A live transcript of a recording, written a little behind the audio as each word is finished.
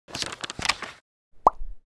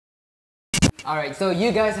Alright, so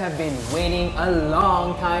you guys have been waiting a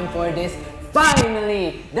long time for this.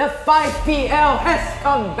 Finally, the 5PL has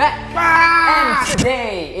come back! And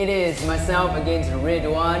today, it is myself against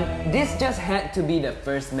Ridhwan. This just had to be the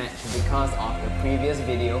first match because of the previous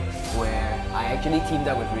video where I actually teamed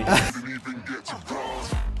up with Ridhwan.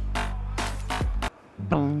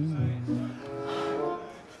 Don't worry.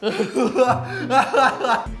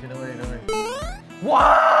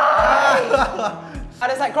 Why?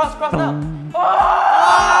 Other side, cross now.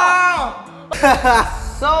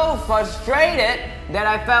 So frustrated that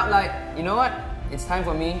I felt like, you know what? It's time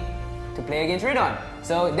for me to play against Ridhwan.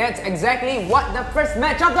 So that's exactly what the first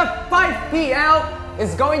match of the 5PL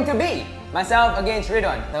is going to be. Myself against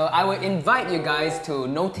Ridhwan. So I would invite you guys to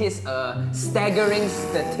notice a staggering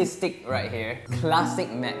statistic right here.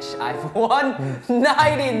 Classic match. I've won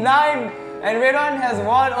 99 and Ridhwan has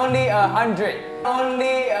won only 100.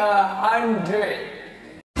 Only 100.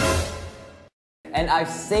 And I've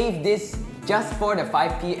saved this just for the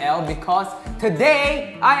 5PL because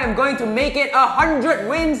today I am going to make it 100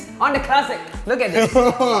 wins on the Classic. Look at this.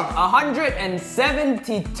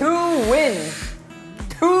 172 wins.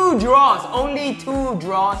 2 draws, only 2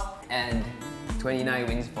 draws, and 29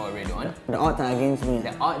 wins for Ridhwan. The odds are against me.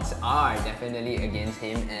 The odds are definitely against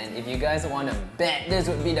him, and if you guys want to bet, this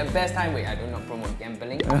would be the best time. Wait, I do not promote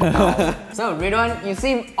gambling. So Ridhwan, you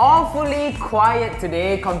seem awfully quiet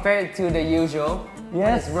today compared to the usual. Yes.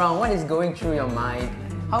 What is wrong? What is going through your mind?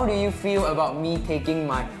 How do you feel about me taking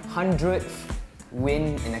my 100th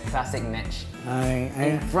win in a Classic match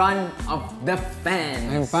in front of the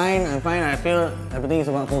fans? I'm fine. I feel everything is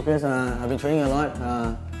about focus. I've been training a lot.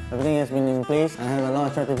 Everything has been in place. I have a lot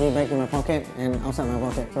of strategy back in my pocket and outside my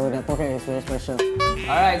pocket. So that pocket is very special.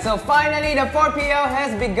 Alright, so finally the 4PL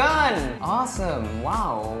has begun! Awesome!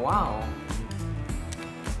 Wow.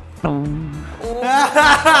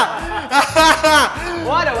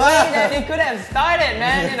 What a way that it could have started,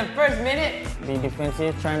 man, in the first minute! Be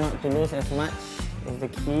defensive, try not to lose as much is the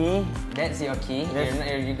key. That's your key?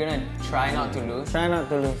 You're gonna try not to lose? Try not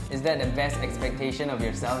to lose. Is that the best expectation of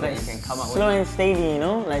yourself that you can come up with? Slow and steady, you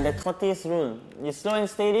know? Like the tortoise rule. You slow and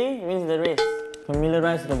steady wins the race.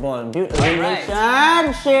 Familiarize the ball. Build a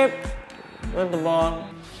relationship with the ball.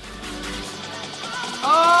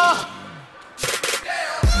 Oh!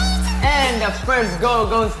 And the first goal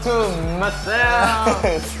goes to myself.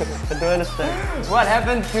 I don't understand. What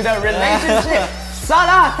happened to the relationship?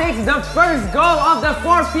 Salah takes the first goal of the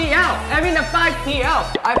 4PL. I mean the 5PL.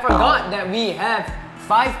 I forgot that we have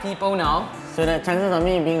 5 people now. So the chances of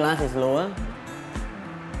me being last is lower.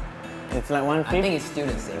 It's like 1/5. I think it's still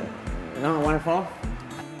the same. No, 1/4.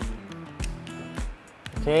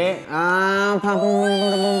 Okay. I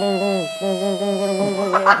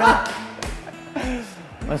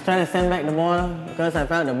was trying to send back the ball because I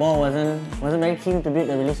felt the ball wasn't very keen to build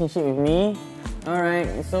a relationship with me.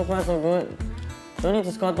 Alright, so far so good. Don't need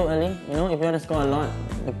to score too early. You know, if you want to score a lot,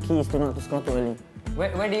 the key is to not to score too early.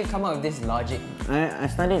 Where do you come up with this logic? I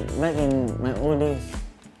studied back in my old days.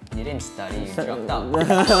 You didn't study, you dropped out.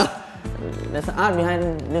 There's an art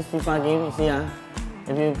behind this FIFA game, you see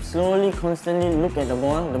if you slowly, constantly look at the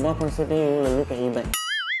ball constantly will look at you back.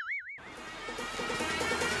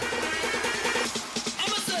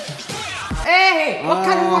 Hey! What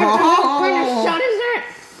kind of shot is that?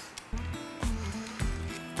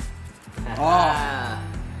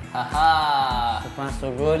 Haha! So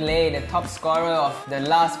good lay, the top scorer of the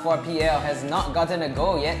last 4PL has not gotten a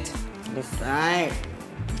goal yet. This side.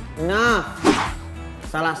 Enough!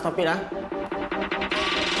 Salah, stop it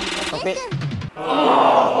Stop it.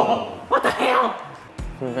 Oh, what the hell?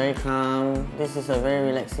 Feel very calm. This is a very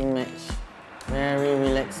relaxing match. Very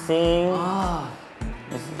relaxing.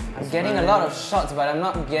 I'm getting a lot of shots, but I'm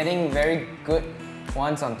not getting very good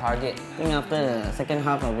ones on target. I think after the second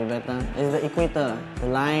half I'll be better. It's the equator, the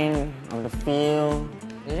line of the field.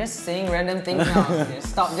 You're just saying random things now.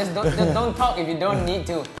 Stop, just don't talk if you don't need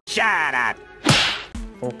to. Shut up!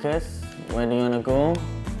 Focus. Where do you want to go?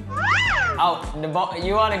 Out. The ball.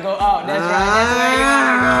 You want to go out. That's right. That's where you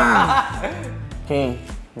want to go. Okay.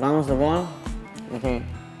 Bounce the ball. Okay.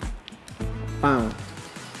 Bam.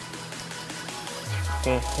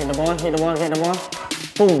 Okay. Hit the ball. Get the ball.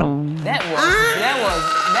 Boom. That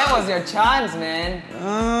was your chance, man.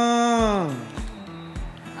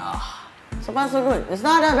 So far so good. It's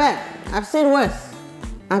not that bad. I've seen worse.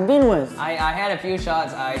 I've been worse. I had a few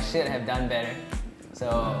shots I should have done better. So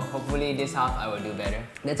hopefully this half I will do better.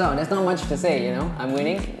 That's all. There's not much to say, you know. I'm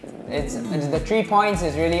winning. It's the 3 points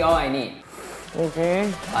is really all I need.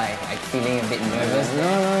 Okay. I'm feeling a bit nervous.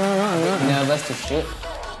 No. Nervous to shoot.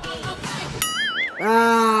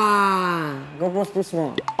 Go post too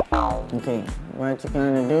small. Okay, what you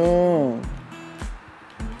gonna do?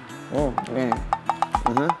 Oh, there.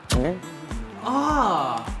 And then?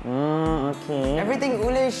 Oh, okay. Everything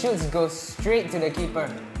Ule shoots goes straight to the keeper.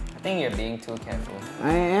 I think you're being too careful.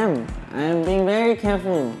 I am being very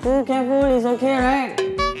careful. Too careful is okay, right?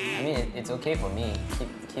 I mean, it's okay for me.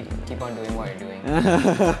 Keep on doing what you're doing.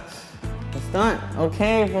 It's not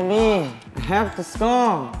okay for me. I have to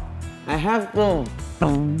score. I have to.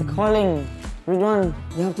 Calling. Ridhwan,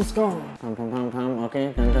 you have to score. Pam pam pam pam.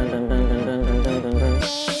 Okay. Dun dun dun dun dun dun dun dun dun dun.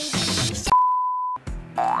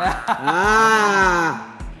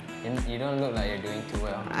 You don't look like you're doing too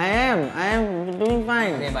well. I am doing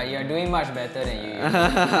fine. Okay, but you're doing much better than you usually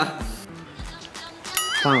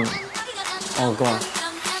Pam. Oh gosh.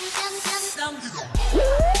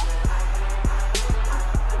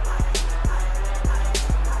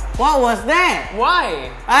 What was that?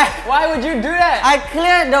 Why? Why would you do that? I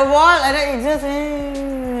cleared the wall and then it just...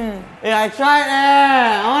 Yeah, I tried it.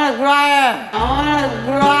 I wanna cry it. I wanna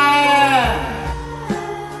cry it.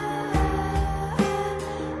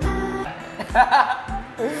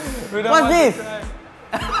 What's this?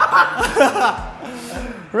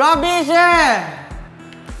 Rubbish,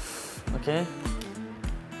 Okay.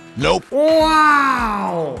 Nope.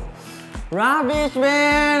 Wow! Rubbish,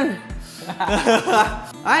 man!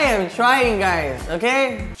 I am trying, guys,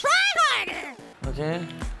 okay? Try harder! Okay.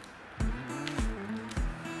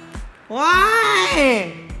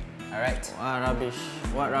 Why? Alright. Wow, rubbish.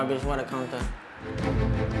 What rubbish? What a counter.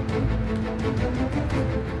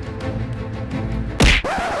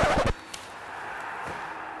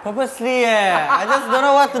 Purposely, I just don't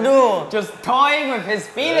know what to do. Just toying with his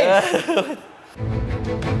feelings.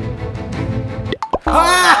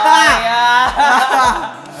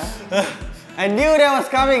 I knew that was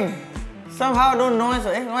coming. Somehow don't noise.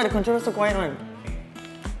 Why the controller's so quiet one?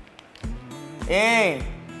 Hey!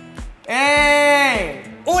 Hey!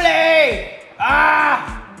 Ule!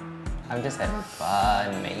 I'm just having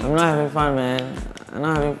fun, mate. I'm not having fun, man. I'm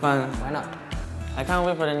not having fun. Why not? I can't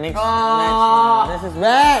wait for the next match. This is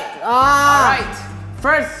bad. Alright.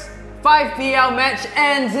 First 5PL match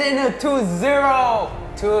ends in a 2-0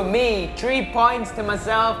 to me. 3 points to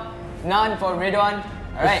myself, none for Ridhwan.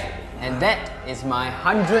 Alright. And that is my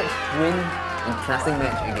 100th win in classic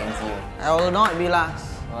match against you. I will not be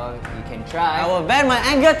last. Well, you can try. I will vent my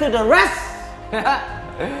anger to the rest.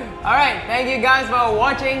 Alright, thank you guys for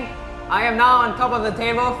watching. I am now on top of the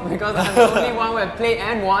table because I'm the only one who have played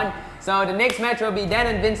and won. So the next match will be Dan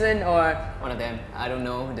and Vincent or one of them. I don't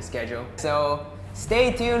know the schedule. So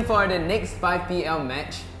stay tuned for the next 5PL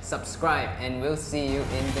match. Subscribe and we'll see you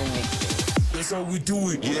in the next video. That's how we do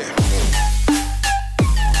it, yeah.